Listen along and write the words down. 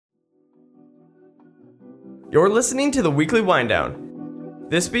You're listening to the Weekly Wind Down.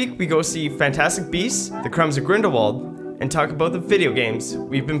 This week we go see Fantastic Beasts, The Crimes of Grindelwald, and talk about the video games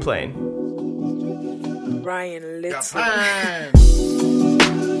we've been playing. Ryan Little.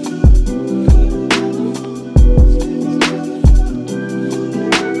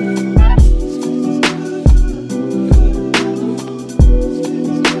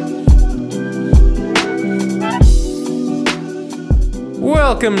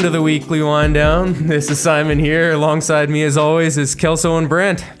 Welcome to the Weekly Wind Down. This is Simon here. Alongside me, as always, is Kelso and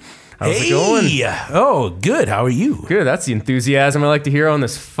Brent. How's it going? Oh, good. How are you? Good. That's the enthusiasm I like to hear on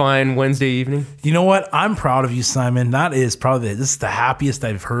this fine Wednesday evening. You know what? I'm proud of you, Simon. That is probably this is the happiest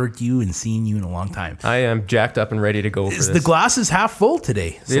I've heard you and seen you in a long time. I am jacked up and ready to go for this. The glass is half full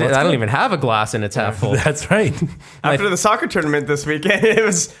today. So I don't even have a glass and it's half full. That's right. After the soccer tournament this weekend, it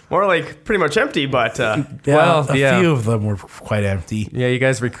was more like pretty much empty, but... a few of them were quite empty. Yeah, you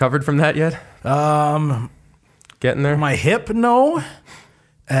guys recovered from that yet? Getting there? My hip, no.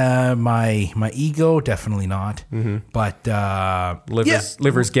 My ego, definitely not. Mm-hmm. But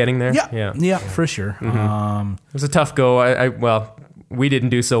liver's getting there. Yeah, for sure. Mm-hmm. It was a tough go. Well, we didn't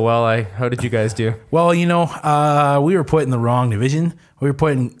do so well. How did you guys do? Well, we were put in the wrong division. We were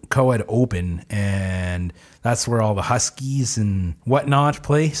put in co-ed open, and that's where all the Huskies and whatnot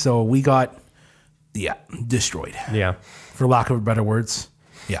play. So we got destroyed. Yeah, for lack of better words.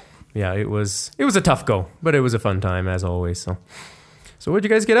 Yeah. It was a tough go, but it was a fun time as always. So what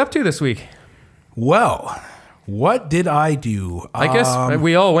did you guys get up to this week? Well, what did I do? I guess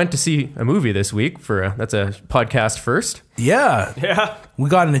we all went to see a movie this week. That's a podcast first. Yeah. We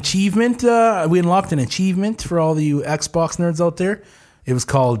got an achievement. We unlocked an achievement for all the you Xbox nerds out there. It was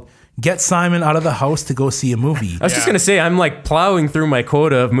called Get Simon Out of the House to Go See a Movie. I was just going to say, I'm like plowing through my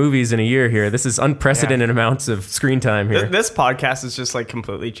quota of movies in a year here. This is unprecedented amounts of screen time here. This podcast has just like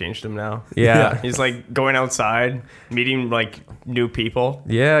completely changed him now. Yeah. He's like going outside, meeting like new people.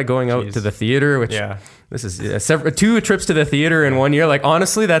 Yeah, going out to the theater, which this is 2 trips to the theater in 1 year. Like,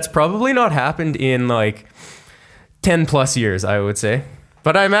 honestly, that's probably not happened in like 10 plus years, I would say.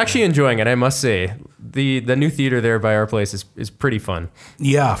 But I'm actually enjoying it, I must say. The new theater there by our place is pretty fun.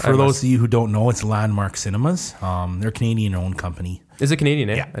 Yeah, for those of you who don't know, it's Landmark Cinemas. They're a Canadian-owned company. Is it Canadian,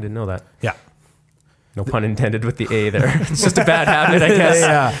 eh? Yeah. I didn't know that. Yeah. No pun intended with the A there. It's just a bad habit, I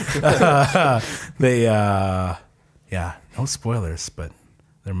guess. No spoilers, but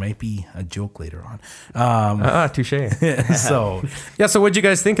there might be a joke later on. Touche. So what'd you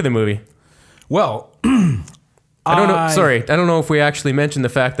guys think of the movie? Well... I don't know if we actually mentioned the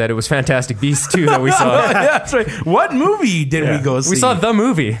fact that it was Fantastic Beasts 2 that we saw. Yeah, that's right. What movie did we go see? We saw the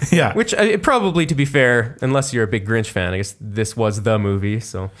movie. Yeah. Which probably, to be fair, unless you're a big Grinch fan, I guess this was the movie.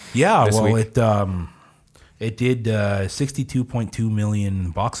 So yeah, well, it did 62.2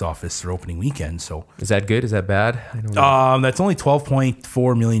 million box office for opening weekend. So is that good? Is that bad? I don't know. That's only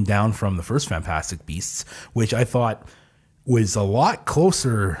 12.4 million down from the first Fantastic Beasts, which I thought was a lot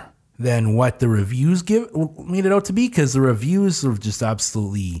closer than what the reviews made it out to be, because the reviews are just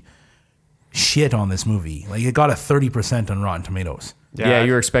absolutely shit on this movie. Like, it got a 30% on Rotten Tomatoes. Yeah,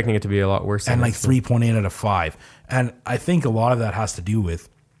 you were expecting it to be a lot worse. And like 3.8 out of 5. And I think a lot of that has to do with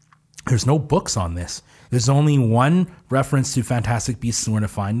there's no books on this. There's only one reference to Fantastic Beasts and where to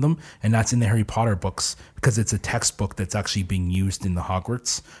find them, and that's in the Harry Potter books, because it's a textbook that's actually being used in the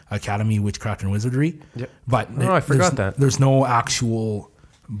Hogwarts Academy of Witchcraft and Wizardry. Yep. But I forgot that. There's no actual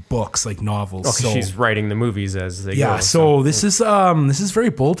books like novels. Oh, so she's writing the movies as they go. Yeah, so this is very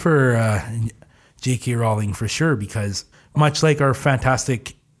bold for J.K. Rowling for sure, because much like our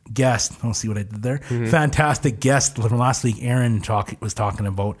fantastic guest, I'll see what I did there. Mm-hmm. Fantastic guest from last week, Erin was talking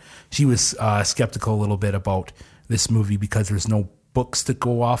about. She was skeptical a little bit about this movie because there's no books to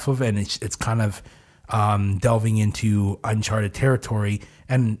go off of, and it's kind of delving into uncharted territory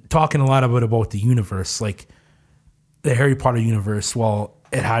and talking a lot about the universe, like the Harry Potter universe. Well,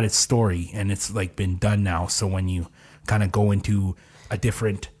 it had its story and it's like been done now. So when you kind of go into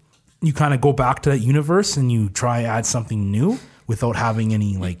you kind of go back to that universe and you try add something new without having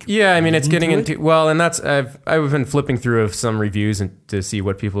any like. Yeah, I mean, it's getting into and that's I've been flipping through some reviews and to see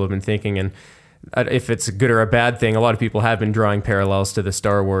what people have been thinking, and if it's a good or a bad thing. A lot of people have been drawing parallels to the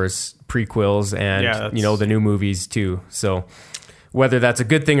Star Wars prequels and the new movies too. So whether that's a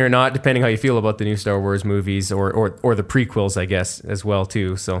good thing or not, depending how you feel about the new Star Wars movies or the prequels, I guess, as well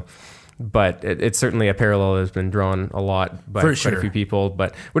too. So, but it's certainly a parallel that's been drawn a lot by quite a few people.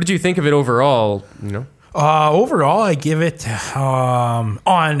 But what did you think of it overall? Overall, I give it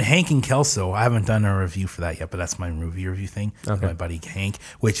on Hank and Kelso. I haven't done a review for that yet, but that's my review thing. Okay. With my buddy Hank,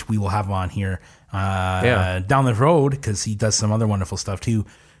 which we will have on here down the road because he does some other wonderful stuff too.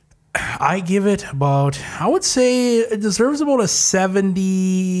 I give it about, I would say it deserves about a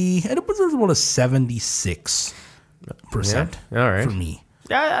 76% Yeah. All right. for me.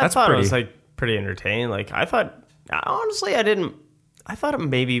 Yeah, I That's thought it pretty- was like pretty entertaining. Like I thought, honestly, I thought it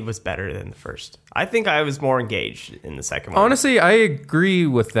maybe was better than the first. I think I was more engaged in the second one. Honestly, I agree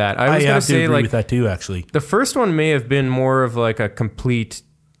with that. I was I going have to to say agree like with that too, actually. the first one may have been more of like a complete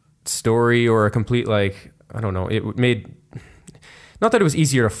story or a complete like, I don't know, it made, not that it was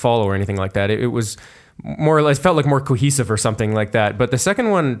easier to follow or anything like that. It was more or less felt like more cohesive or something like that. But the second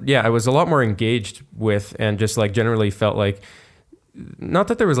one, yeah, I was a lot more engaged with and just like generally felt like, not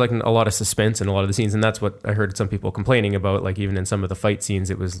that there was like a lot of suspense in a lot of the scenes, and that's what I heard some people complaining about. Like even in some of the fight scenes,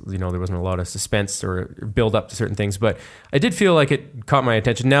 it was, you know, there wasn't a lot of suspense or build up to certain things. But I did feel like it caught my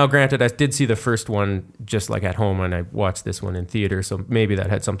attention. Now, granted, I did see the first one just like at home, and I watched this one in theater, so maybe that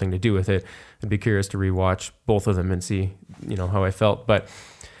had something to do with it. I'd be curious to rewatch both of them and see, you know, how I felt. But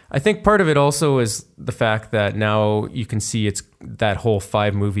I think part of it also is the fact that now you can see it's that whole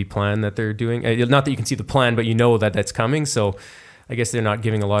 5-movie plan that they're doing. Not that you can see the plan, but you know that that's coming. So I guess they're not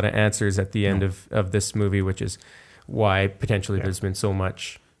giving a lot of answers at the end of this movie, which is why potentially there's been so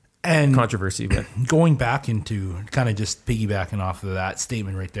much controversy. But going back into kind of just piggybacking off of that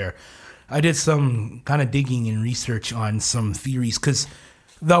statement right there, I did some kind of digging and research on some theories, because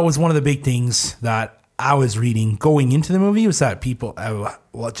that was one of the big things that I was reading going into the movie, was that people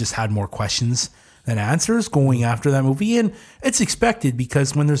just had more questions than answers going after that movie. And it's expected,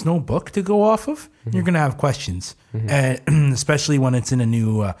 because when there's no book to go off of, you're going to have questions. And especially when it's in a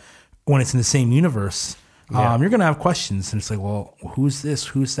new, when it's in the same universe, you're going to have questions. And it's like, well, who's this?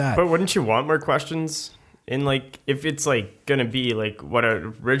 Who's that? But wouldn't you want more questions? In like, if it's like going to be like what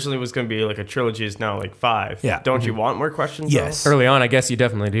originally was going to be like a trilogy is now like 5. Yeah. Don't you want more questions? Yes. early on, I guess you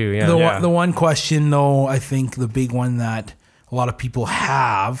definitely do. Yeah. The one question, though, I think the big one that a lot of people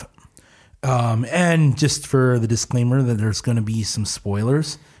have, and just for the disclaimer that there's going to be some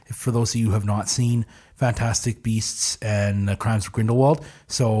spoilers for those of you who have not seen Fantastic Beasts and the Crimes of Grindelwald.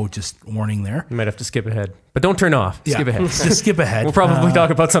 So just warning there. You might have to skip ahead, but don't turn off. Yeah. Skip ahead. Just skip ahead. We'll probably talk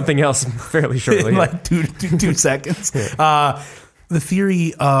about something else fairly shortly. in like two seconds. The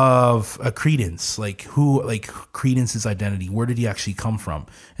theory of Credence, like Credence's identity, where did he actually come from?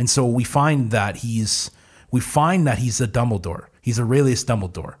 And so we find that he's a Dumbledore. He's Aurelius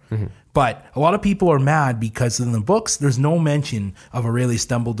Dumbledore. But a lot of people are mad because in the books, there's no mention of Aurelius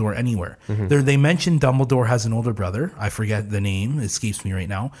Dumbledore anywhere. They mention Dumbledore has an older brother. I forget the name. It escapes me right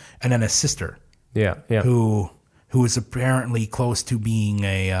now. And then a sister. Yeah. Who is apparently close to being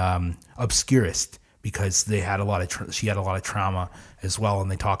a obscurist, because they had she had a lot of trauma as well,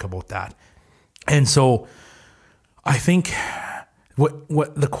 and they talk about that. And so I think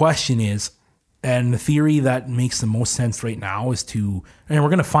what the question is, and the theory that makes the most sense right now is and we're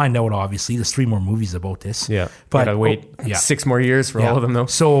going to find out, obviously, there's 3 more movies about this. Yeah. But gotta wait 6 more years for all of them, though.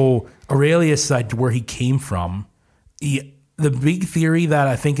 So Aurelius, where he came from, the big theory that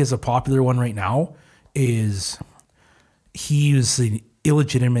I think is a popular one right now is he was an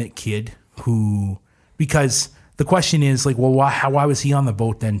illegitimate kid because the question is like, well, why was he on the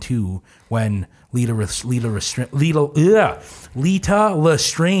boat then too when Lita Lestrange's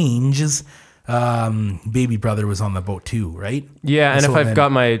baby brother was on the boat too, right? Yeah, and so if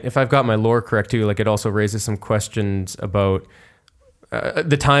I've got my lore correct too, like it also raises some questions about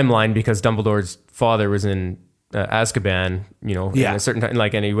the timeline, because Dumbledore's father was in Azkaban, you know, in a certain time,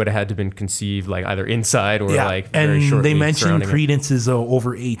 like, and he would have had to been conceived like either inside or like very and shortly they mentioned surrounding it. Credence is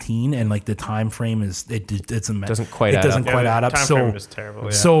over 18, and like the time frame is Doesn't quite add up. add up. Time So frame is terrible.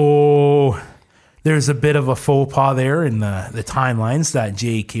 Yeah. So there's a bit of a faux pas there in the timelines that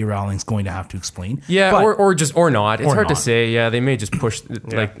J.K. Rowling's going to have to explain. Yeah, But- or not. It's or hard to not. say. Yeah, they may just push.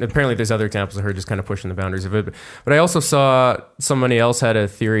 Like apparently, there's other examples of her just kind of pushing the boundaries of it. But I also saw somebody else had a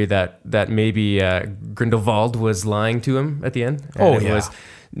theory that maybe Grindelwald was lying to him at the end. And it was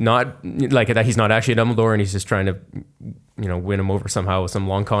not like that. He's not actually a Dumbledore, and he's just trying to, you know, win him over somehow with some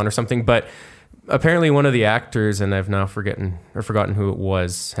long con or something. But apparently one of the actors, and I've now forgotten who it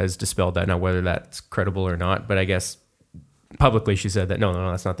was, has dispelled that. Now, whether that's credible or not, but I guess publicly she said that no,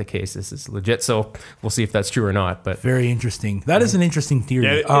 that's not the case. This is legit. So we'll see if that's true or not. But Very interesting. That is an interesting theory.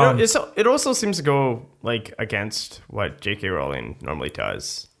 Yeah, it also seems to go like against what J.K. Rowling normally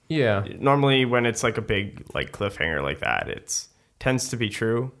does. yeah, Normally, when it's like a big like cliffhanger like that, it tends to be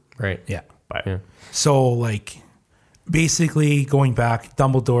true. right. yeah. But So like basically going back,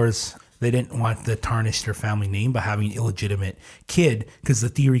 they didn't want to tarnish their family name by having an illegitimate kid, because the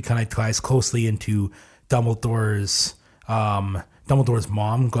theory kind of ties closely into Dumbledore's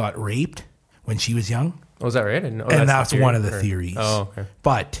mom got raped when she was young. Oh, is that right? I didn't know. And that's the theory? one of the Or- theories. Oh, okay.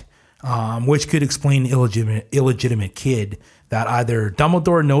 But which could explain illegitimate kid that either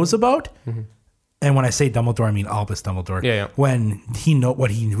Dumbledore knows about, and when I say Dumbledore, I mean Albus Dumbledore. Yeah. When he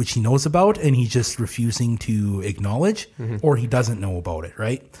which he knows about, and he's just refusing to acknowledge, or he doesn't know about it,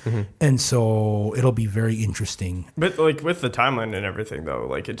 right? And so it'll be very interesting. But like with the timeline and everything, though,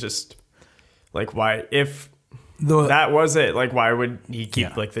 like it just like why if that was it, like why would he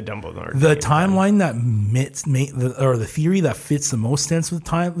keep like the Dumbledore? The timeline that or the theory that fits the most sense with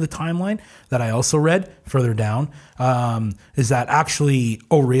the timeline that I also read further down is that actually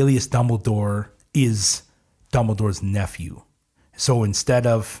Aurelius Dumbledore is Dumbledore's nephew. So instead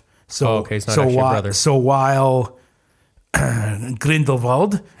of it's not actually a brother. So while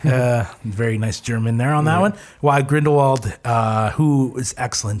Grindelwald, very nice German there on that one. While Grindelwald, who is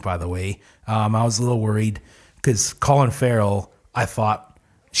excellent by the way, I was a little worried because Colin Farrell, I thought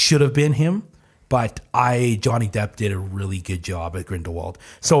should have been him, but Johnny Depp did a really good job at Grindelwald.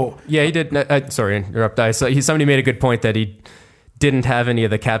 So yeah, he did. Sorry to interrupt. Somebody made a good point that he didn't have any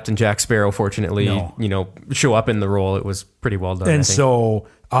of the Captain Jack Sparrow, fortunately, show up in the role. It was pretty well done. And so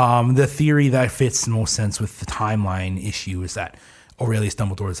the theory that fits the most sense with the timeline issue is that Aurelius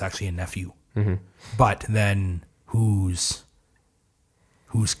Dumbledore is actually a nephew. But then whose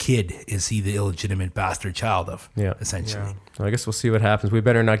kid is he the illegitimate bastard child of, essentially? Yeah. So I guess we'll see what happens. We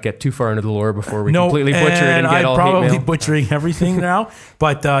better not get too far into the lore before we completely butcher it and get all hate mail. I'm probably butchering everything now.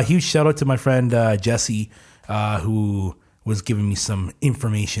 But huge shout out to my friend Jesse, who was giving me some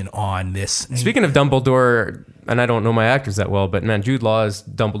information on this. Speaking of Dumbledore, and I don't know my actors that well, but man, Jude Law's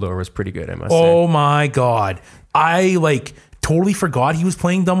Dumbledore was pretty good, I must say. Oh my God. I totally forgot he was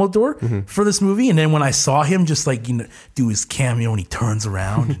playing Dumbledore for this movie. And then when I saw him just do his cameo and he turns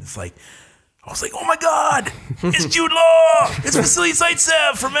around and it's like, I was like, oh my God, it's Jude Law. It's Vasily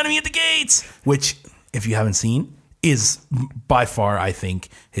Zaitsev from Enemy at the Gates, which if you haven't seen is by far, I think,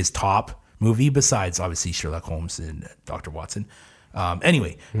 his top movie besides obviously Sherlock Holmes and Dr. Watson.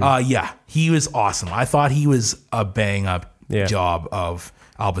 He was awesome. I thought he was a bang up job of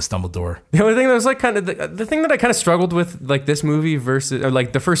Albus Dumbledore. The only thing that was kind of the thing that I kind of struggled with, this movie versus, or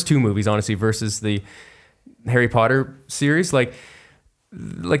the first two movies, honestly, versus the Harry Potter series, like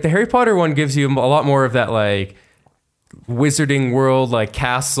the Harry Potter one gives you a lot more of that wizarding world,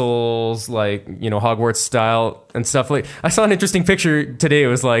 castles, Hogwarts style and stuff. I saw an interesting picture today. It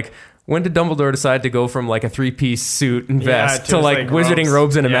was when did Dumbledore decide to go from a 3-piece suit and vest to wizarding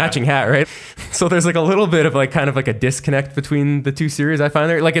robes and a matching hat, right? So there's a little bit of kind of a disconnect between the two series. I find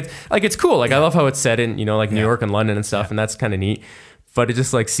there it's cool. I love how it's set in New York and London and stuff, and that's kind of neat. But it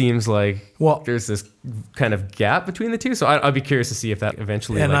just seems there's this kind of gap between the two. So I'd be curious to see if that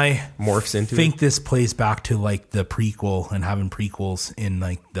eventually morphs into. I think this plays back to the prequel and having prequels in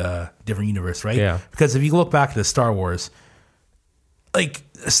the different universe, right? Yeah. Because if you look back to Star Wars.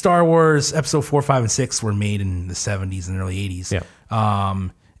 Star Wars episode 4, 5, and 6 were made in the 70s and early 80s. Yeah.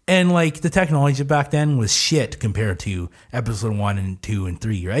 And the technology back then was shit compared to episode 1 and 2 and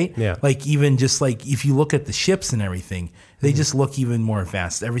 3, right? Yeah. Even just if you look at the ships and everything, they just look even more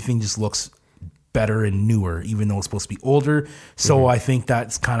advanced. Everything just looks better and newer, even though it's supposed to be older. So I think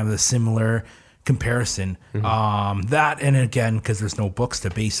that's kind of the similar comparison. That, and again, because there's no books to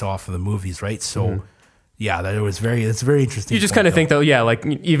base off of the movies, right? So yeah, it's very interesting. You just kind of think though,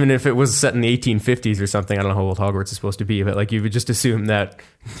 even if it was set in the 1850s or something, I don't know how old Hogwarts is supposed to be, but you would just assume that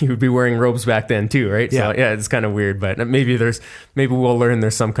you would be wearing robes back then too, right? Yeah. So yeah, it's kind of weird, but maybe we'll learn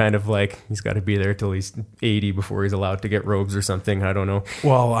there's some kind of he's got to be there till he's 80 before he's allowed to get robes or something. I don't know.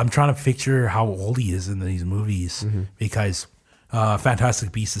 Well, I'm trying to picture how old he is in these movies because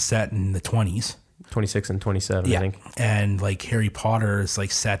Fantastic Beasts is set in the 20s. 26 and 27, I think. And Harry Potter is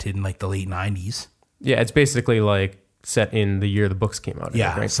set in the late 90s. Yeah, it's basically set in the year the books came out.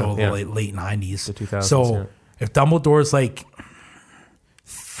 Yeah, right? so the late 90s. The 2000s. So if Dumbledore's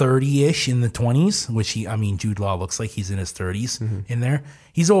 30-ish in the 20s, which Jude Law looks like he's in his 30s in there,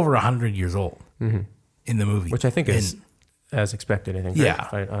 he's over 100 years old in the movie. Which I think is as expected, I think. Yeah.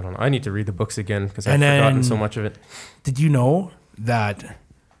 Right? I don't know. I need to read the books again because I've forgotten so much of it. Did you know that,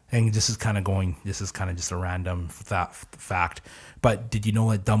 and this is kind of just a random fact, but did you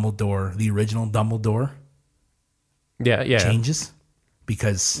know that Dumbledore, the original Dumbledore, changes?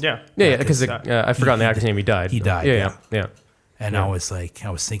 Because because I forgot the actor's name. He died. He died. Yeah. And I was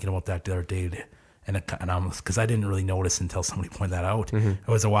thinking about that the other day, and because I didn't really notice until somebody pointed that out. It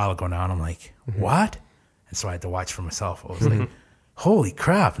was a while ago now, and I'm like, what? And so I had to watch for myself. I was like, holy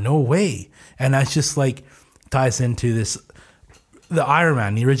crap, no way! And that's just ties into this. The Iron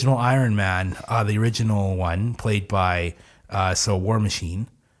Man, the original Iron Man, the original one played by War Machine,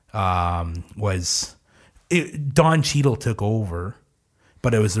 Don Cheadle took over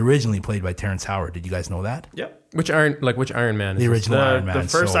but it was originally played by Terrence Howard. Did you guys know that? Yep. Which Iron Man? The original Iron Man. The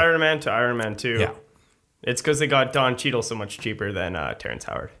first Iron Man to Iron Man 2. Yeah. It's because they got Don Cheadle so much cheaper than Terrence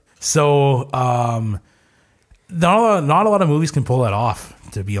Howard. So, not a lot of movies can pull that off,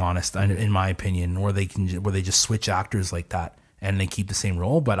 to be honest, in my opinion, where they just switch actors like that and they keep the same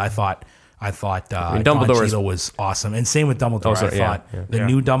role. But I thought Don Cheadle was awesome, and same with Dumbledore. I thought the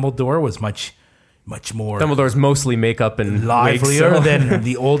new Dumbledore was much more. Dumbledore's mostly makeup and livelier than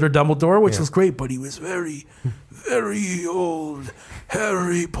the older Dumbledore, which was great. But he was very, very old.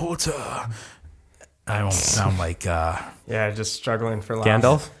 Harry Potter. I don't sound like just struggling for laughs.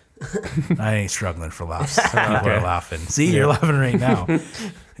 Gandalf. I ain't struggling for laughs. People are laughing. See, you're laughing right now.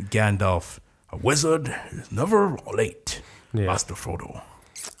 Gandalf, a wizard is never late. Master Frodo.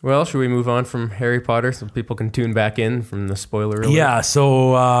 Well, should we move on from Harry Potter so people can tune back in from the spoiler alert? Yeah,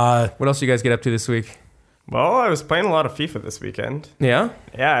 so... what else do you guys get up to this week? Well, I was playing a lot of FIFA this weekend. Yeah?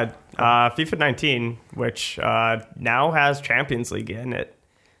 Yeah, FIFA 19, which now has Champions League in it.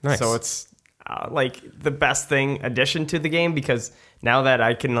 Nice. So it's like the best addition to the game, because now that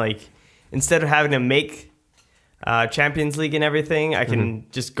I can, like, instead of having to make Champions League and everything, I can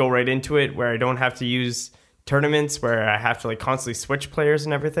just go right into it where I don't have to use tournaments where I have to like constantly switch players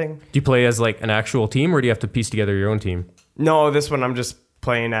and everything. Do you play as like an actual team, or do you have to piece together your own team? No, this one I'm just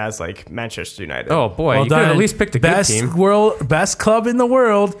playing as like Manchester United. Oh boy, well, you could have at least picked a good team. Best club in the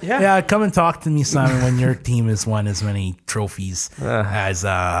world. Yeah, come and talk to me, Simon, when your team has won as many trophies as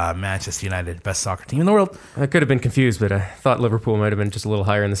Manchester United, best soccer team in the world. I could have been confused, but I thought Liverpool might have been just a little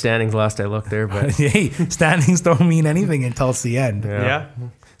higher in the standings last I looked there. But hey, standings don't mean anything until it's the end. Yeah.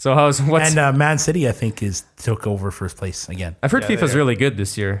 So what's Man City, I think, took over first place again. I've heard FIFA's really good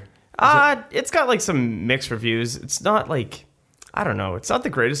this year. It's got like some mixed reviews. It's not like, I don't know, it's not the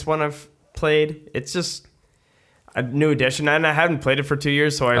greatest one I've played. It's just a new edition, and I haven't played it for 2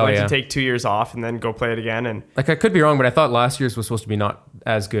 years, so I like to take 2 years off and then go play it again. And like, I could be wrong, but I thought last year's was supposed to be not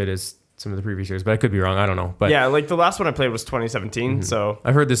as good as some of the previous years, but I could be wrong. I don't know. But yeah, like the last one I played was 2017. So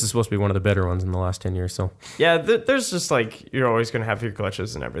I've heard this is supposed to be one of the better ones in the last 10 years. So yeah, there's just like, you're always going to have your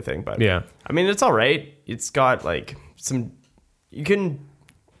glitches and everything. But yeah, I mean, it's all right. It's got like you can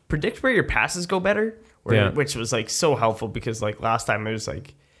predict where your passes go better, which was like so helpful, because like last time it was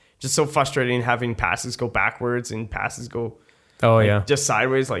like just so frustrating having passes go backwards and passes go just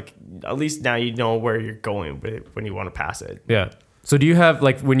sideways. Like at least now you know where you're going when you want to pass it. Yeah. So do you have,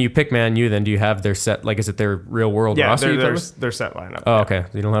 like, when you pick Man U, then do you have their set, like, is it their real world roster? Yeah, their set lineup. Oh, okay.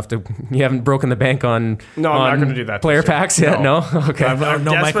 So you don't have to, you haven't broken the bank on No, I'm not going to do that. Player packs yet? No? Okay.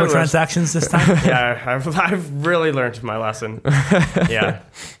 No microtransactions this time? Yeah, I've really learned my lesson. Yeah.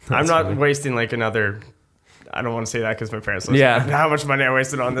 I'm not wasting like another, I don't want to say that because my parents listen. Yeah. How much money I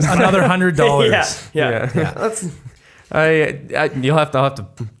wasted on this. Another $100. Yeah. That's... I'll have to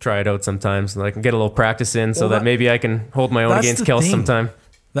try it out sometimes, and I can get a little practice in, so that maybe I can hold my own against Kels sometime.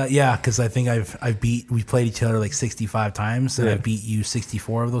 Because I think we played each other like 65 times, and I beat you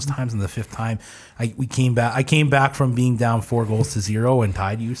 64 of those times. And the fifth time, I came back from being down 4-0 and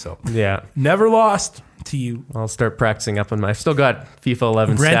tied you. So yeah, never lost to you. I'll start practicing up on I've still got FIFA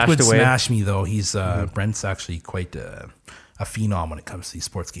 11 Brent stashed would away. Smash me though. He's Brent's actually quite a phenom when it comes to these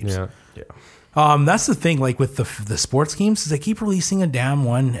sports games. Yeah. That's the thing, like with the sports games, is they keep releasing a damn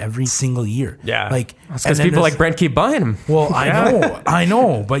one every single year. Yeah, like because people like Brent keep buying them. Well, I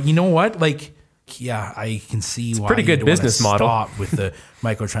know, but you know what? Like, yeah, I can see why pretty good business model. Stop with the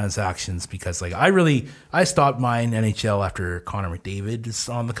microtransactions, because like I stopped buying NHL after Connor McDavid is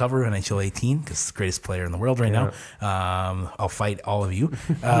on the cover of NHL 18, because it's the greatest player in the world right now. I'll fight all of you.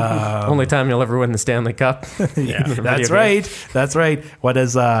 Only time you'll ever win the Stanley Cup. Yeah, that's right.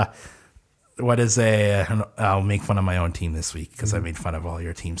 I'll make fun of my own team this week because I made fun of all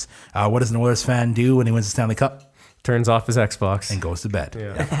your teams. What does an Oilers fan do when he wins the Stanley Cup? Turns off his Xbox and goes to bed.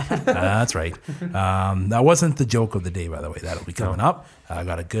 Yeah. That's right. That wasn't the joke of the day, by the way. That'll be coming up. I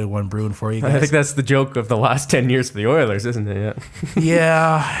got a good one brewing for you guys. I think that's the joke of the last 10 years for the Oilers, isn't it?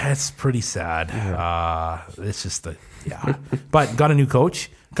 Yeah, it's pretty sad. It's just but got a new coach.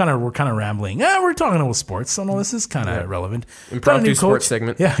 We're kind of rambling. Yeah, we're talking about sports, so no, this is kind of relevant. Impromptu sports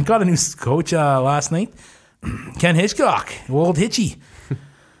segment. Yeah, got a new coach last night. Ken Hitchcock, old Hitchy.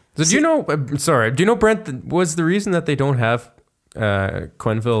 So do you know, Brent, was the reason that they don't have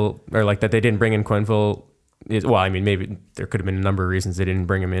Quenneville, or like that they didn't bring in Quenneville, well, I mean, maybe there could have been a number of reasons they didn't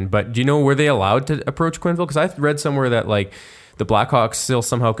bring him in, but do you know, were they allowed to approach Quenneville? Because I read somewhere that like the Blackhawks still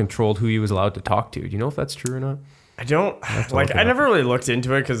somehow controlled who he was allowed to talk to. Do you know if that's true or not? I don't like. I never really looked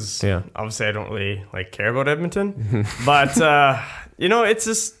into it because obviously I don't really like care about Edmonton. But it's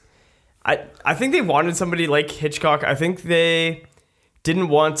just I think they wanted somebody like Hitchcock. I think they didn't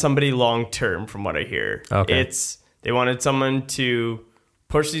want somebody long term, from what I hear. Okay. They wanted someone to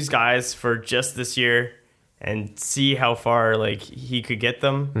push these guys for just this year and see how far like he could get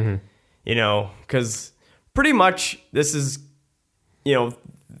them. You know, because pretty much this is, you know,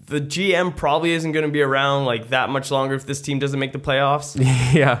 the GM probably isn't going to be around like that much longer if this team doesn't make the playoffs.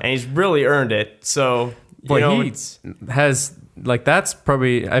 Yeah. And he's really earned it. So, you know, he has, like, that's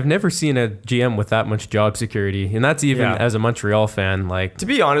probably, I've never seen a GM with that much job security. And that's even as a Montreal fan. Like, to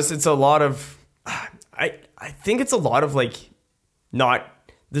be honest, it's a lot of, I think it's a lot of like,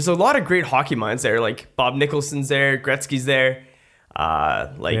 there's a lot of great hockey minds there. Like Bob Nicholson's there, Gretzky's there.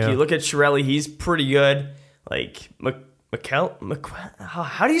 You look at Chiarelli, he's pretty good. Like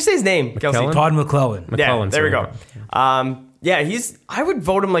how do you say his name? Kelsey? Todd McClellan. Yeah, there we go. I would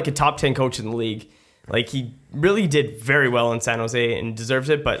vote him like a top 10 coach in the league. Like he really did very well in San Jose and deserves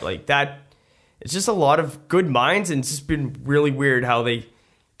it. But like that, it's just a lot of good minds, and it's just been really weird how they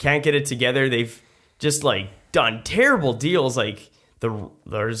can't get it together. They've just like done terrible deals. Like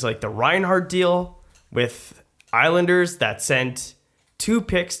there's like the Reinhardt deal with Islanders that sent 2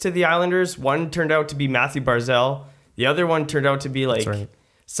 picks to the Islanders. One turned out to be Matthew Barzal. The other one turned out to be like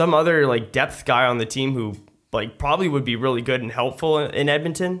some other like depth guy on the team who like probably would be really good and helpful in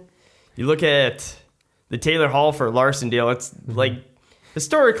Edmonton. You look at the Taylor Hall for Larson deal. It's like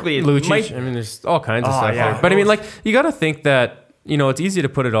historically, Lucic. I mean, there's all kinds of stuff there. But I mean, like, you got to think that, you know, it's easy to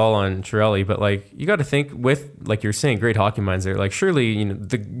put it all on Chiarelli, but like, you got to think with, like you're saying, great hockey minds there. Like, surely, you know,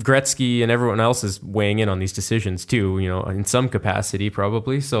 the Gretzky and everyone else is weighing in on these decisions too, you know, in some capacity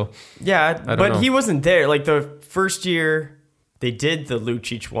probably. So yeah, but he wasn't there. Like the first year they did the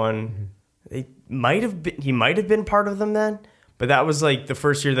Lucic one, he might have been part of them then, but that was like the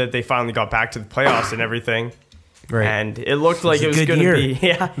first year that they finally got back to the playoffs and everything. Right. And it looked like it was going to be,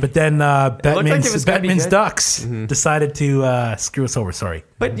 But then Bettman's Ducks decided to screw us over. Sorry.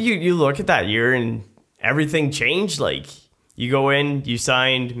 But you look at that year and everything changed. Like you go in, you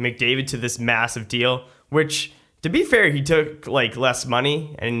signed McDavid to this massive deal, which to be fair, he took like less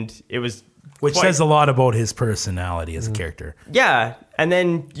money, and it was says a lot about his personality as a character. Yeah, and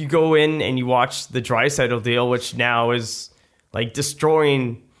then you go in and you watch the Draisaitl deal, which now is like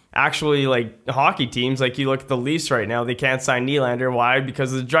destroying actually like hockey teams. Like you look at the Leafs right now, they can't sign Nylander. Why?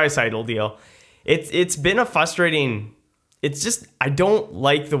 Because of the Draisaitl deal. It's been a frustrating. It's just I don't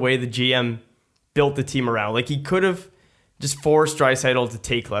like the way the GM built the team around. Like he could have just forced Draisaitl to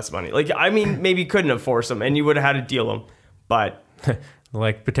take less money. Like I mean, maybe couldn't have forced him, and you would have had to deal him, but.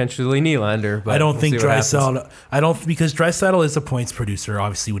 Like potentially Nylander, but I don't think Draisaitl. Because Draisaitl is a points producer,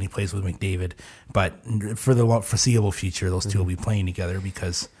 obviously when he plays with McDavid. But for the foreseeable future, those two will be playing together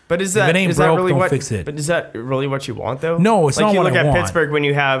because. But if it ain't broke, don't fix it. But is that really what you want, though? No, it's not what I want. Like you look at Pittsburgh when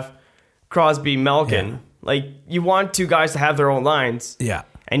you have Crosby, Malkin. Yeah. Like you want two guys to have their own lines. Yeah,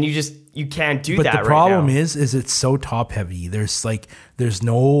 and you can't do that. But the problem is it's so top heavy. There's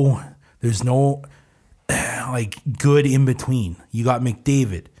no. Like good in between. You got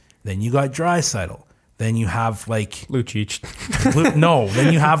McDavid, then you got Draisaitl, then you have like Lucic.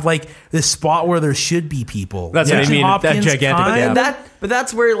 Then you have like this spot where there should be people. That's what I mean. That gigantic gap. But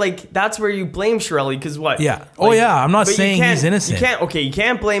that's where you blame Chiarelli because what? Yeah. I'm not saying he's innocent. You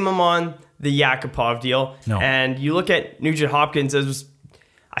can't blame him on the Yakupov deal. No. And you look at Nugent Hopkins as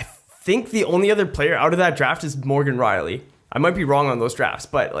I think the only other player out of that draft is Morgan Rielly. I might be wrong on those drafts,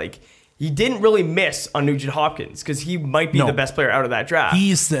 but like. He didn't really miss on Nugent Hopkins because he might be the best player out of that draft.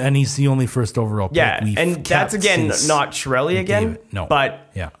 He's the only first overall pick. Yeah, and that's again not Chiarelli again. No,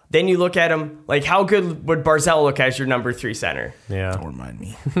 but then you look at him like how good would Barzal look as your number 3 center? Yeah, don't remind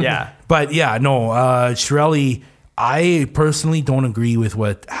me. Yeah, but Chiarelli. I personally don't agree with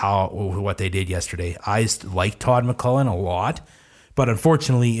what they did yesterday. I like Todd McClellan a lot. But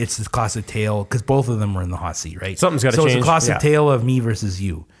unfortunately, it's the classic tale because both of them were in the hot seat, right? Something's got to change. So it's a classic tale of me versus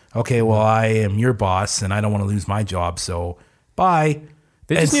you. Okay, well, I am your boss, and I don't want to lose my job, so bye.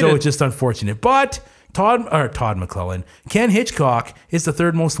 It's just unfortunate. But Todd McClellan, Ken Hitchcock is the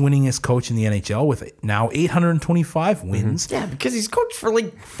third most winningest coach in the NHL with now 825 wins. Yeah, because he's coached for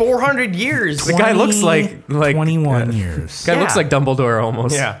like 400 years. The guy looks like 21 years. Guy looks like Dumbledore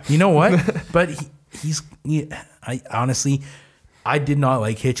almost. Yeah. You know what? But I honestly, I did not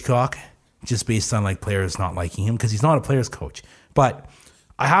like Hitchcock just based on like players not liking him because he's not a player's coach. But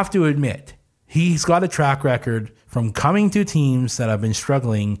I have to admit, he's got a track record from coming to teams that have been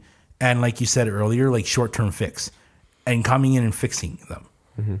struggling and, like you said earlier, like short-term fix and coming in and fixing them.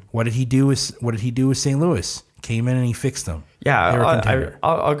 Mm-hmm. What did he do with St. Louis? Came in and he fixed them. Yeah,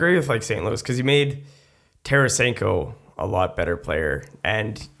 I'll agree with like St. Louis because he made Tarasenko a lot better player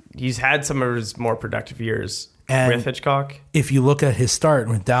and he's had some of his more productive years. And with Hitchcock. if you look at his start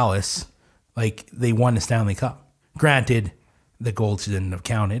with Dallas, like they won the Stanley Cup. Granted, the goal shouldn't have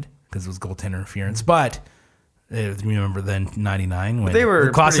counted because it was goaltender interference. But remember then '99 when they were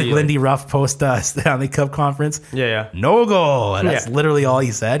the classic pretty, Lindy Ruff post Stanley Cup conference. Yeah. No goal, and that's literally all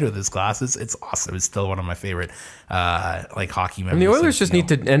he said with his glasses. It's awesome. It's still one of my favorite hockey memories. And the Oilers just need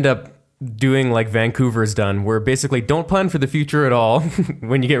to end up doing like Vancouver's done, where basically don't plan for the future at all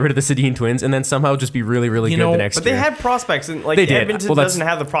when you get rid of the Sedin twins, and then somehow just be really, really good the next year. But they had prospects, and like they did. Edmonton doesn't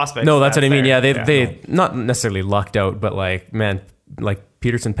have the prospects. No, that's what I mean. Yeah, they not necessarily lucked out, but like, man, like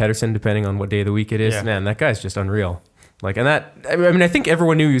Pedersen, depending on what day of the week it is, man, that guy's just unreal. Like, and that, I mean, I think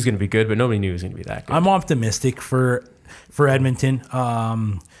everyone knew he was going to be good, but nobody knew he was going to be that good. I'm optimistic for Edmonton.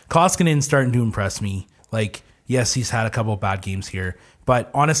 Koskinen's starting to impress me. Like, yes, he's had a couple of bad games here,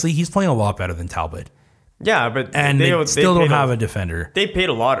 but honestly, he's playing a lot better than Talbot. Yeah, but and they still don't have a defender. They paid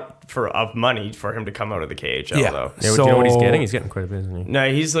a lot of money for him to come out of the KHL, though. Yeah, so, do you know what he's getting? He's getting quite a bit, isn't he?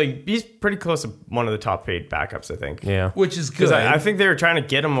 No, he's pretty close to one of the top paid backups, I think. Yeah, which is good. I think they were trying to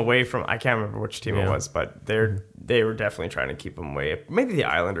get him away from. I can't remember which team it was, but they were definitely trying to keep him away. Maybe the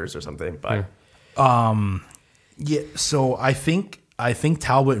Islanders or something. But yeah. So I think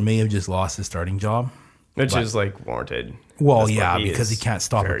Talbot may have just lost his starting job, which is like warranted. Well, yeah, because he can't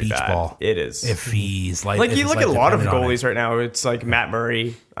stop a beach ball. It is. If he's like you look at a lot of goalies right now. It's like Matt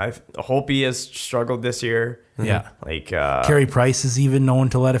Murray. Hope he has struggled this year. Yeah, like Carey Price is even known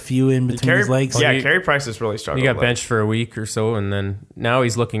to let a few in between his legs. Yeah, Carey Price has really struggled. He got benched for a week or so, and then now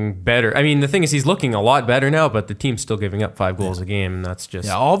he's looking better. I mean, the thing is, he's looking a lot better now, but the team's still giving up 5 goals a game, and that's just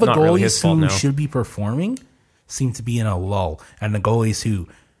all the not goalies really his fault who now. should be performing seem to be in a lull, and the goalies who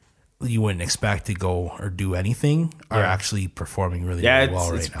you wouldn't expect to go or do anything are actually performing really well right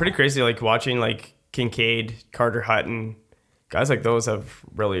now. It's pretty crazy. Like watching like Kincaid, Carter Hutton, guys like those have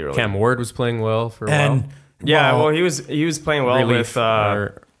really. Cam Ward was playing well for a while. Yeah, well, he was playing well with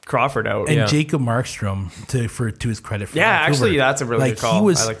Crawford out, and Jacob Markstrom to his credit. For Vancouver. Actually, that's a really good call.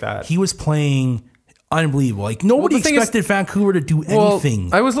 I like that. He was playing unbelievable. Like nobody expected Vancouver to do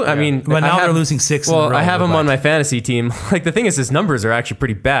anything. I mean, but now they're losing 6. Well, in a row, I have him on my fantasy team. Like the thing is, his numbers are actually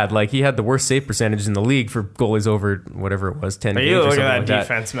pretty bad. Like he had the worst save percentage in the league for goalies over whatever it was, 10 games. You look at that like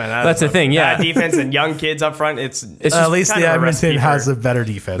defense, man. That's the thing. Yeah, that defense and young kids up front. It's just at least the Edmonton has a better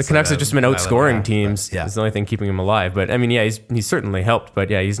defense. The Canucks have just been outscoring teams. It's the only thing keeping him alive. But I mean, yeah, he's certainly helped. But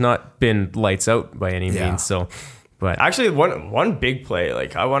yeah, he's not been lights out by any means. So, but actually, one big play.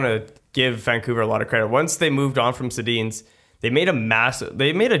 Like I want to give Vancouver a lot of credit. Once they moved on from Sedin's, they made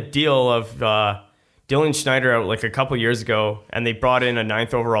a deal of Dylan Schneider out like a couple years ago, and they brought in a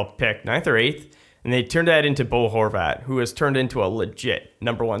 9th overall pick, 9th or 8th, and they turned that into Bo Horvat, who has turned into a legit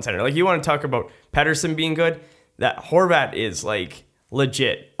number 1 center. Like you want to talk about Pettersson being good, that Horvat is like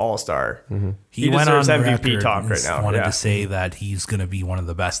legit all-star. Mm-hmm. He deserves MVP talk right now. Wanted to say that he's going to be one of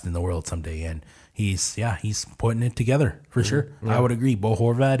the best in the world someday, and he's putting it together for sure. Yeah. I would agree. Bo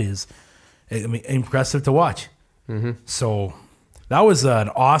Horvat is impressive to watch. Mm-hmm. So that was an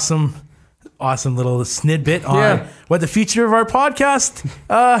awesome little snidbit on what the future of our podcast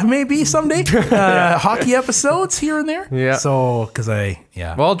may be someday. Hockey episodes here and there. Yeah. So, well,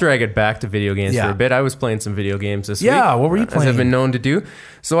 I'll drag it back to video games for a bit. I was playing some video games this week. Yeah, what were you playing? As I've been known to do.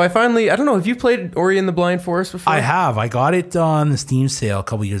 So I don't know, have you played Ori and the Blind Forest before? I have. I got it on the Steam sale a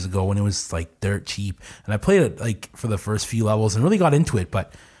couple years ago when it was like dirt cheap. And I played it like for the first few levels and really got into it.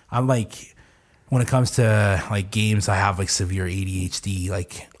 But I'm like, when it comes to like games, I have like severe ADHD.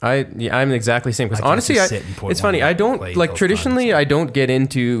 Like I'm exactly the same. Because honestly, it's funny. I don't like traditionally. I don't get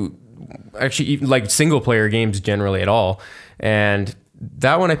into actually like single player games generally at all. And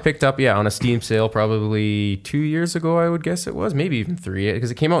that one I picked up on a Steam sale probably 2 years ago. I would guess it was maybe even 3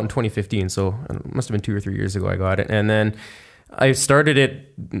 because it came out in 2015. So it must have been 2 or 3 years ago I got it. And then I started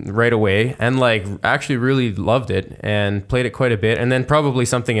it right away and like actually really loved it and played it quite a bit. And then probably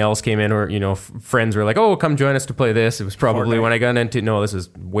something else came in, or friends were like, "Oh, come join us to play this." It was probably when I got into this is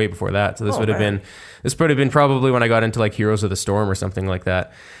way before that. So this would have been probably when I got into like Heroes of the Storm or something like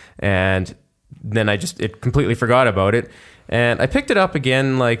that. And then it completely forgot about it. And I picked it up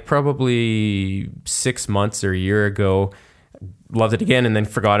again like probably 6 months or a year ago. Loved it again and then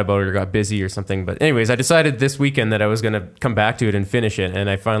forgot about it or got busy or something. But anyways, I decided this weekend that I was going to come back to it and finish it. And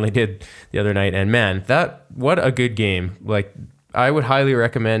I finally did the other night. And man, what a good game. Like I would highly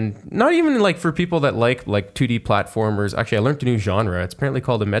recommend, not even like for people that like 2D platformers. Actually, I learned a new genre. It's apparently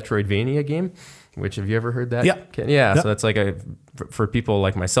called a Metroidvania game, which have you ever heard that? Yeah. So that's like for people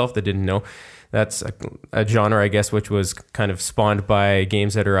like myself that didn't know, that's a genre, I guess, which was kind of spawned by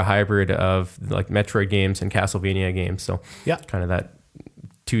games that are a hybrid of like Metroid games and Castlevania games. So kind of that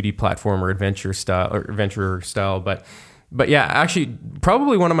 2D platformer adventure style. But yeah, actually,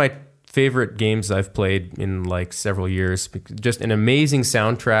 probably one of my favorite games I've played in like several years. Just an amazing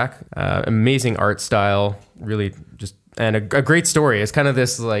soundtrack, amazing art style, really just, and a great story. It's kind of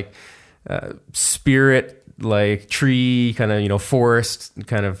this like spirit, like tree kind of, forest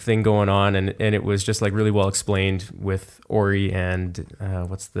kind of thing going on. And it was just like really well explained with Ori and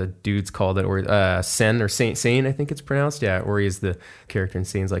what's the dude's called it? Or Sen or Sane, I think it's pronounced. Yeah, Ori is the character and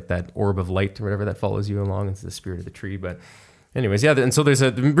Sane's like that orb of light or whatever that follows you along. It's the spirit of the tree. But anyways, yeah, and so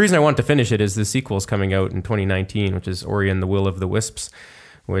the reason I wanted to finish it is the sequel's coming out in 2019, which is Ori and the Will of the Wisps,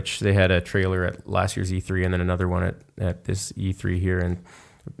 which they had a trailer at last year's E3 and then another one at this E3 here, and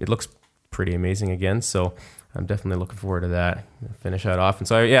it looks pretty amazing again. So I'm definitely looking forward to that. Finish that off. And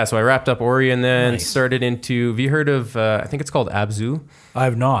so I wrapped up Ori and then started into, have you heard of, I think it's called Abzu? I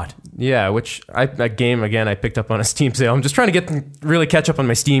have not. Yeah, which that game, again, I picked up on a Steam sale. I'm just trying to really catch up on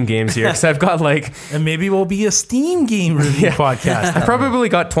my Steam games here because I've got like... And maybe we'll be a Steam game review podcast. I've probably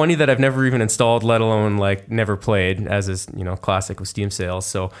got 20 that I've never even installed, let alone like never played, as is, classic with Steam sales.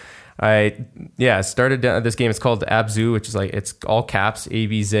 So I started this game. It's called Abzu, which is like, it's all caps,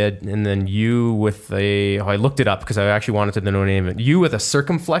 ABZ, and then U with I looked it up because I actually wanted to know name it. U with a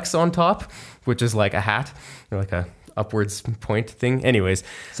circumflex on top, which is like a hat, like a upwards point thing. Anyways.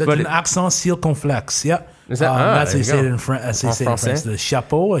 So it's an accent circonflexe, yeah. Is that, that's how you say it in French. That's how you say it in French. The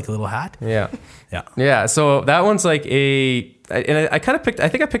chapeau, like a little hat. Yeah. Yeah. So that one's like I kind of I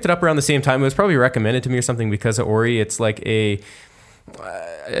think I picked it up around the same time. It was probably recommended to me or something because of Ori. It's like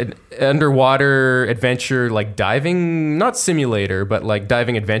an underwater adventure, like diving, not simulator, but like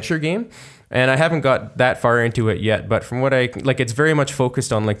diving adventure game. And I haven't got that far into it yet, but from what it's very much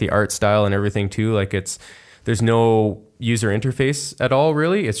focused on like the art style and everything too. Like there's no user interface at all,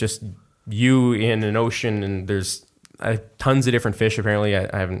 really. It's just you in an ocean and there's tons of different fish. Apparently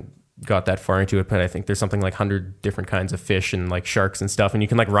I haven't got that far into it, but I think there's something like 100 different kinds of fish and like sharks and stuff, and you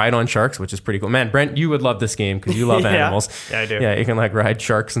can like ride on sharks, which is pretty cool. Man, Brent, you would love this game because you love animals. Yeah, I do. Yeah, you can like ride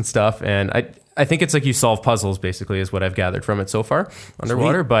sharks and stuff, and I think it's like you solve puzzles basically is what I've gathered from it so far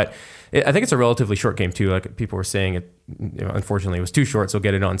underwater. Sweet. But I think it's a relatively short game too. Like people were saying it, unfortunately it was too short, so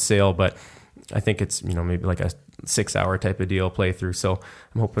get it on sale, but I think it's, maybe like a 6-hour type of deal playthrough. So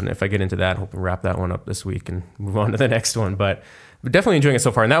I'm hoping if I get into that, hoping to wrap that one up this week and move on to the next one. But definitely enjoying it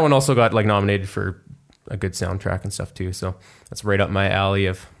so far. And that one also got like nominated for a good soundtrack and stuff too. So that's right up my alley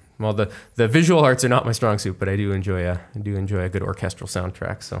of, well, the visual arts are not my strong suit, but I do enjoy a good orchestral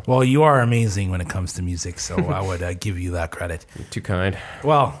soundtrack. So, well, you are amazing when it comes to music, so I would give you that credit. You're too kind.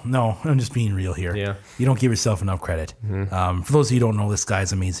 Well, no, I'm just being real here. Yeah, you don't give yourself enough credit. Mm-hmm. For those of you who don't know, this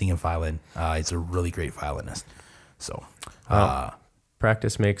guy's amazing in violin. He's a really great violinist. So,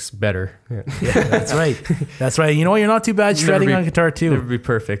 practice makes better. Yeah, that's right. That's right. You know what? You're not too bad shredding on guitar too. Never be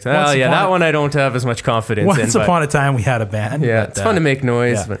perfect. That one I don't have as much confidence in. Once upon a time we had a band. Yeah, it's fun to make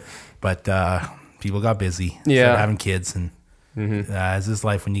noise. Yeah. But people got busy. Yeah. Started having kids and it's this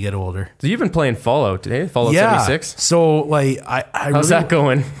life when you get older. So you've been playing Fallout today? Fallout 76? So like how's that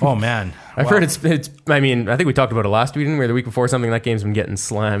going? Oh man. I've heard it's I mean, I think we talked about it last week, or the week before, something. That game's been getting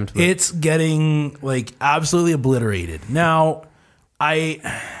slammed. But. It's getting like absolutely obliterated. Now I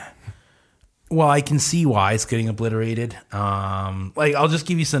can see why it's getting obliterated. Like I'll just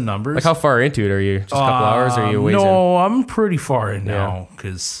give you some numbers. Like how far into it are you? Just a couple hours, or are you ways No, I'm pretty far in now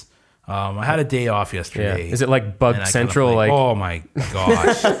because I had a day off yesterday. Yeah. Is it like Bug Central? Like oh my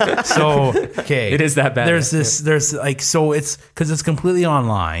gosh. So okay, it is that bad. There's like, so it's because it's completely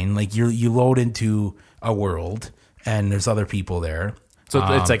online. Like you load into a world and there's other people there. So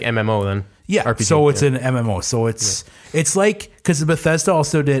it's like MMO then. Yeah, RPG, so it's an MMO. So it's like, because Bethesda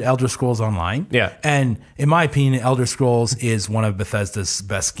also did Elder Scrolls Online. Yeah. And in my opinion, Elder Scrolls is one of Bethesda's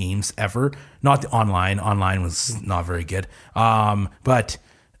best games ever. Not the online. Online was not very good. But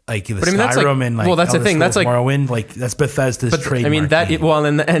like the Skyrim and like, well, that's Elder the thing. Scrolls That's like Morrowind, like that's Bethesda's trademark. I mean that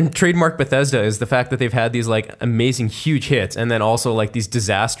and trademark Bethesda is the fact that they've had these like amazing huge hits, and then also like these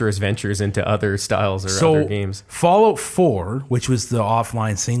disastrous ventures into other styles or other games. Fallout 4, which was the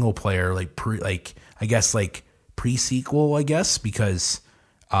offline single player, pre-sequel, because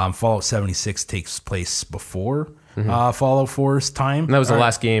Fallout 76 takes place before Fallout 4's time. And that was the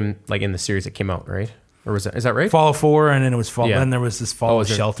last game like in the series that came out, right? Or is that right? Fallout 4, and then it was Fallout. Then there was this Fallout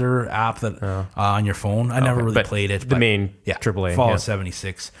Shelter app that on your phone. I never really played it. The main AAA. Fallout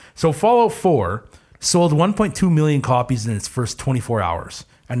 76. So Fallout 4 sold 1.2 million copies in its first 24 hours,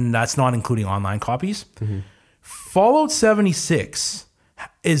 and that's not including online copies. Mm-hmm. Fallout 76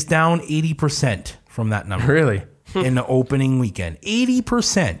 is down 80% from that number. Really? In the opening weekend.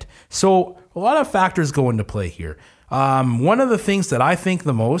 80%. So a lot of factors go into play here. One of the things that I think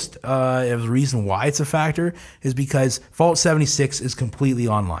the most of the reason why it's a factor is because Fallout 76 is completely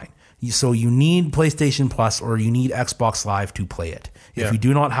online. So you need PlayStation Plus or you need Xbox Live to play it. If you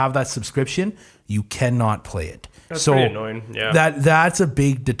do not have that subscription, you cannot play it. That's so pretty annoying. Yeah. That's a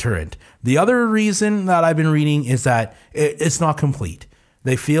big deterrent. The other reason that I've been reading is that it's not complete.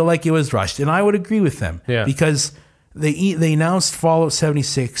 They feel like it was rushed, and I would agree with them. Yeah. Because they announced Fallout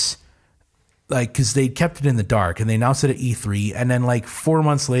 76 because they kept it in the dark, and they announced it at E3, and then 4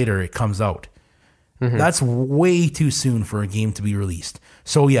 months later it comes out. Mm-hmm. That's way too soon for a game to be released.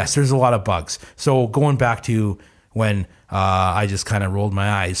 So yes, there's a lot of bugs. So going back to when I just kind of rolled my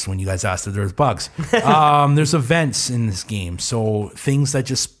eyes when you guys asked if there's bugs. There's events in this game, so things that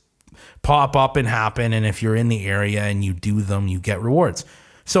just pop up and happen, and if you're in the area and you do them, you get rewards.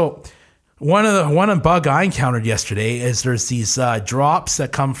 So one bug I encountered yesterday is there's these drops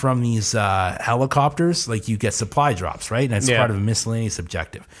that come from these helicopters. Like you get supply drops, right? And it's part of a miscellaneous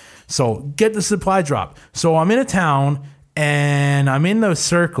objective. So get the supply drop. So I'm in a town and I'm in the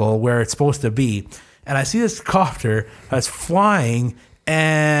circle where it's supposed to be, and I see this copter that's flying,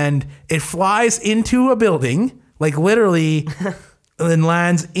 and it flies into a building, like literally, and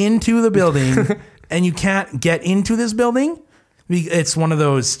lands into the building, and you can't get into this building. It's one of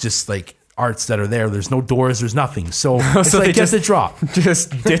those just like arts that are there. There's no doors. There's nothing. So it's like get the drop.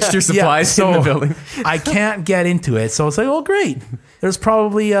 Just ditched your supplies in the building. I can't get into it. So it's like, oh great. There's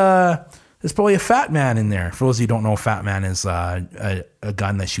probably a Fat Man in there. For those of you who don't know, Fat Man is a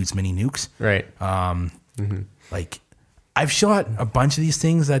gun that shoots mini nukes. Right. Like I've shot a bunch of these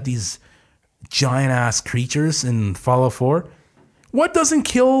things at these giant ass creatures in Fallout 4. What doesn't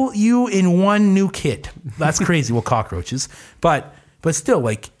kill you in one nuke hit? That's crazy. Well, cockroaches, but still,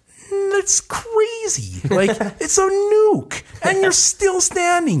 like that's crazy. Like it's a nuke, and you're still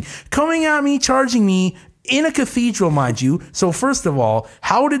standing, coming at me, charging me in a cathedral, mind you. So first of all,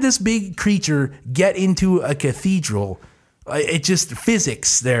 how did this big creature get into a cathedral? It just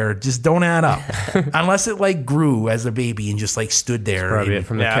physics there just don't add up unless it like grew as a baby and just like stood there. Probably it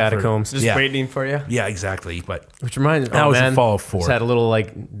from the catacombs, just waiting for you. Yeah, exactly. But which reminds me, that was in Fallout 4. Just had a little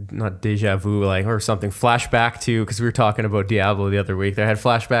like not deja vu like or something flashback to because we were talking about Diablo the other week. I had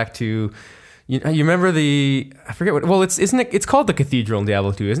flashback to you remember I forget what it's called the Cathedral in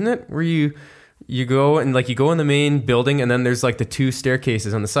Diablo 2, isn't it? Where you go and like you go in the main building and then there's like the two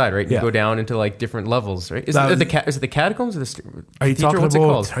staircases on the side, right? You go down into like different levels, right? Is it the catacombs or the Are you talking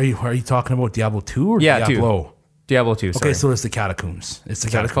about? Are you talking about Diablo 2 or Diablo? 2. Diablo 2. Sorry. Okay, so it's the catacombs. It's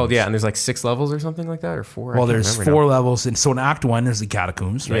the catacombs. It's called, and there's like 6 levels or something like that, or 4. Well, there's 4 levels, and so in Act 1 there's the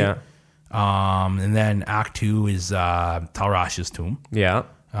catacombs, right? Yeah. And then Act 2 is Talrash's tomb. Yeah.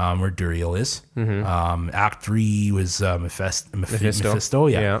 Where Duriel is. Mm-hmm. Act 3 was Mephisto.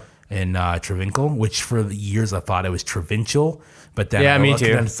 Yeah. In Travincal, which for years I thought it was Travinchal, but then me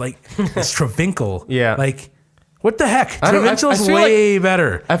too. And it's like it's Travincal. Yeah, like what the heck? Travinchal's way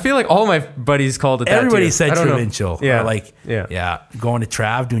better. I feel like all my buddies called it that. Everybody too. said Travincal. Yeah, going to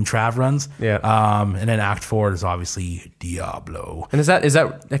Trav, doing Trav runs. Yeah, and then Act 4 is obviously Diablo. And is that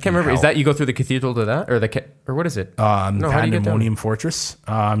I can't remember. Is that you go through the cathedral to that or what is it? Pandemonium Fortress.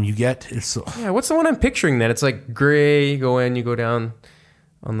 You get what's the one I'm picturing? Then it's like gray. You go in, you go down.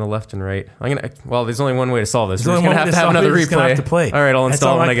 On the left and right. There's only one way to solve this. We're just going to have another replay. Have to play. All right, I'll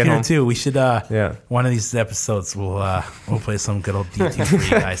install it when I get home. Too. We should, one of these episodes, we'll play some good old D2 for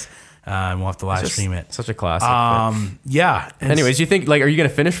you guys. And we'll have to live stream it. Such a classic. Anyways, you think, are you going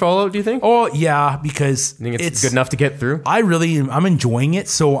to finish Fallout, do you think? Oh, yeah, because you think it's good enough to get through? I'm enjoying it.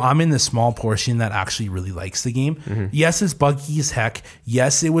 So I'm in the small portion that actually really likes the game. Mm-hmm. Yes, it's buggy as heck.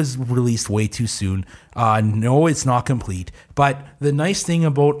 Yes, it was released way too soon. No, it's not complete. But the nice thing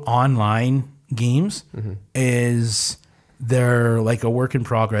about online games is they're like a work in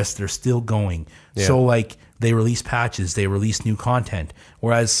progress. They're still going. Yeah. So they release patches. They release new content.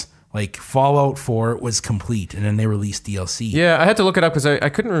 Whereas like Fallout 4 was complete, and then they released DLC. Yeah, I had to look it up because I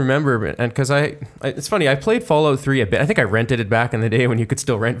couldn't remember, and because it's funny, I played Fallout 3 a bit. I think I rented it back in the day when you could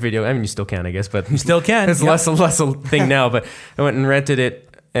still rent video. I mean, you still can, I guess, but you still can. It's less and less a thing now. But I went and rented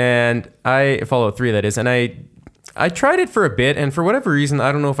it, and Fallout 3 that is, and I tried it for a bit, and for whatever reason,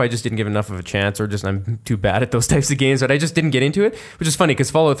 I don't know if I just didn't give enough of a chance or just I'm too bad at those types of games, but I just didn't get into it, which is funny because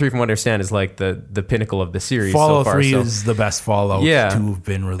Fallout 3, from what I understand, is like the pinnacle of the series Fallout so far. 3 is the best Fallout to have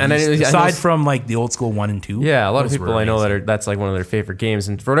been released. And aside from like the old school 1 and 2. Yeah, a lot of people I know that's like one of their favorite games,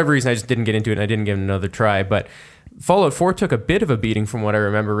 and for whatever reason, I just didn't get into it, and I didn't give it another try, but Fallout 4 took a bit of a beating from what I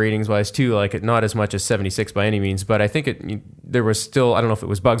remember ratings-wise too, like not as much as 76 by any means, but I think there was still, I don't know if it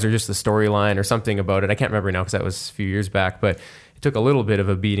was bugs or just the storyline or something about it. I can't remember now because that was a few years back, but it took a little bit of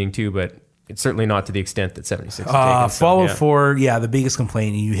a beating too, but it's certainly not to the extent that 76 is taken. Fallout 4, the biggest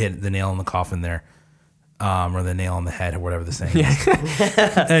complaint, you hit the nail in the coffin there. Or the nail on the head, or whatever the saying is.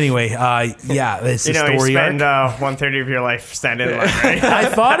 Anyway, it's a story arc. You spend 1/3 of your life standing in line, right? I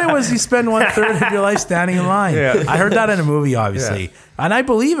thought it was you spend 1/3 of your life standing in line. Yeah. I heard that in a movie, obviously. And I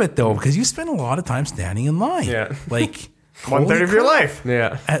believe it, though, because you spend a lot of time standing in line. Yeah. Like... 1/3 of your life.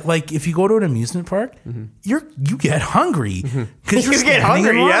 Yeah. Like if you go to an amusement park, you get hungry because You get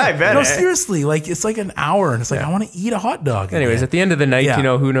hungry. Yeah, I bet. No, seriously, like it's like an hour, and it's like I want to eat a hot dog. Anyways, again. at the end of the night,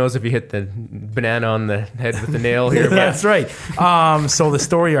 who knows if you hit the banana on the head with the nail here? That's right. So the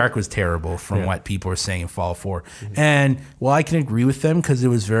story arc was terrible from what people were saying in Fallout 4, and I can agree with them because it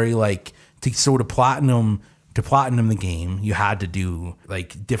was very like to platinum. To platinum the game, you had to do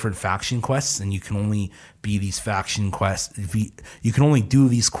like different faction quests, and you can only be these faction quests. You can only do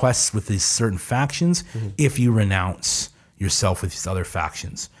these quests with these certain factions if you renounce yourself with these other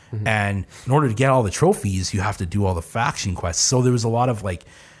factions. And in order to get all the trophies, you have to do all the faction quests. So there was a lot of like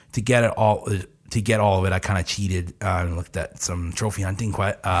to get it all. To get all of it, I kind of cheated and looked at some trophy hunting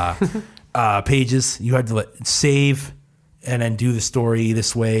pages. You had to save. And then do the story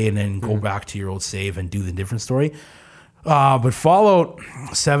this way, and then go back to your old save and do the different story. But Fallout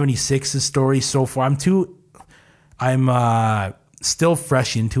 76's story so far, I'm still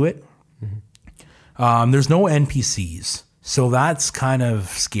fresh into it. There's no NPCs, so that's kind of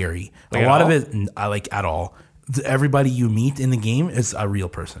scary. Like a lot of it, I like at all. Everybody you meet in the game is a real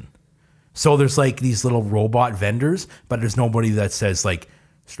person. So there's like these little robot vendors, but there's nobody that says like,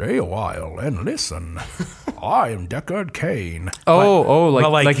 "Stay a while and listen. I am Deckard Cain."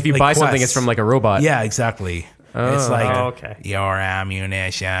 Like if you buy something, it's from like a robot. Yeah, exactly. It's like okay. Your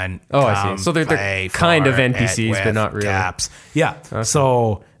ammunition. I see. So they're kind of NPCs, but not really. Caps. Yeah. Okay.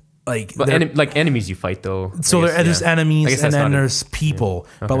 So like, like enemies you fight though. So there's enemies, and then there's people.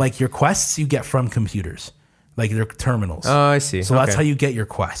 Yeah. Okay. But like your quests, you get from computers, like their terminals. Oh, I see. So that's how you get your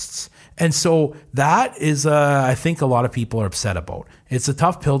quests. And so that is, I think a lot of people are upset about. It's a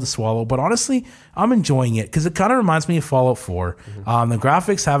tough pill to swallow, but honestly, I'm enjoying it because it kind of reminds me of Fallout 4. The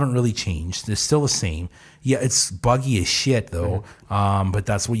graphics haven't really changed. They're still the same. Yeah, it's buggy as shit though, but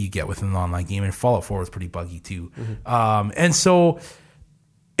that's what you get with an online game. And Fallout 4 was pretty buggy too. And so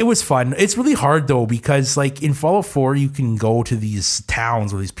it was fun. It's really hard though because like in Fallout 4, you can go to these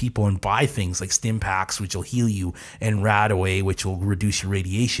towns or these people and buy things like stim packs, which will heal you, and Rad Away, which will reduce your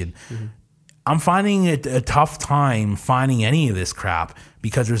radiation. I'm finding it a tough time finding any of this crap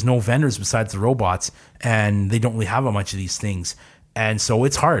because there's no vendors besides the robots, and they don't really have a bunch of these things. And so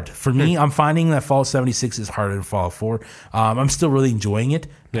it's hard. For me, I'm finding that Fallout 76 is harder than Fallout 4. I'm still really enjoying it.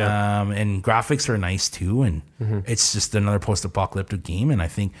 Yeah. And graphics are nice too. And it's just another post-apocalyptic game. And I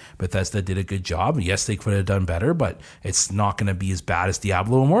think Bethesda did a good job. Yes, they could have done better, but it's not going to be as bad as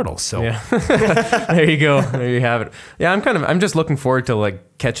Diablo Immortal. So there you go. There you have it. Yeah, I'm just looking forward to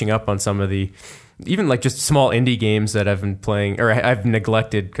like catching up on some of the, even like just small indie games that I've been playing or I've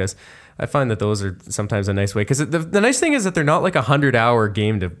neglected because I find that those are sometimes a nice way because the nice thing is that they're not like 100-hour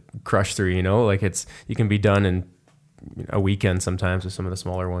game to crush through, you know, like you can be done in a weekend sometimes with some of the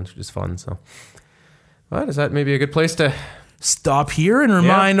smaller ones, which is fun. So, but is that maybe a good place to stop here and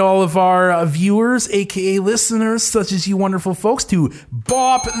remind all of our viewers, aka listeners, such as you wonderful folks, to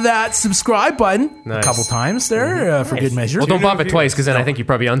bop that subscribe button a couple times there for good measure. Well, don't bop it twice because then I think you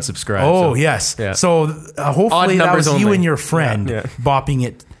probably unsubscribe. Oh, yes. Yeah. So hopefully that was you and your friend bopping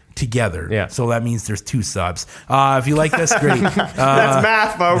it together. Yeah. So that means there's 2 subs. If you like this, great. That's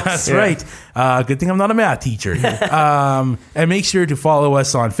math, folks. That's right. Good thing I'm not a math teacher. And make sure to follow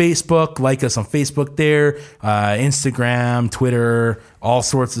us on Facebook, like us on Facebook there, Instagram, Twitter, all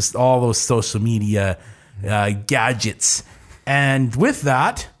those social media gadgets. And with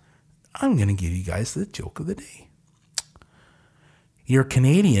that, I'm going to give you guys the joke of the day. You're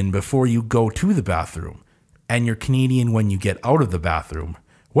Canadian before you go to the bathroom, and you're Canadian when you get out of the bathroom.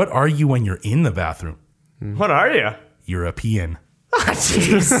 What are you when you're in the bathroom? What are you? European. Oh,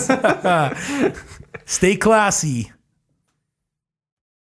 jeez. Stay classy.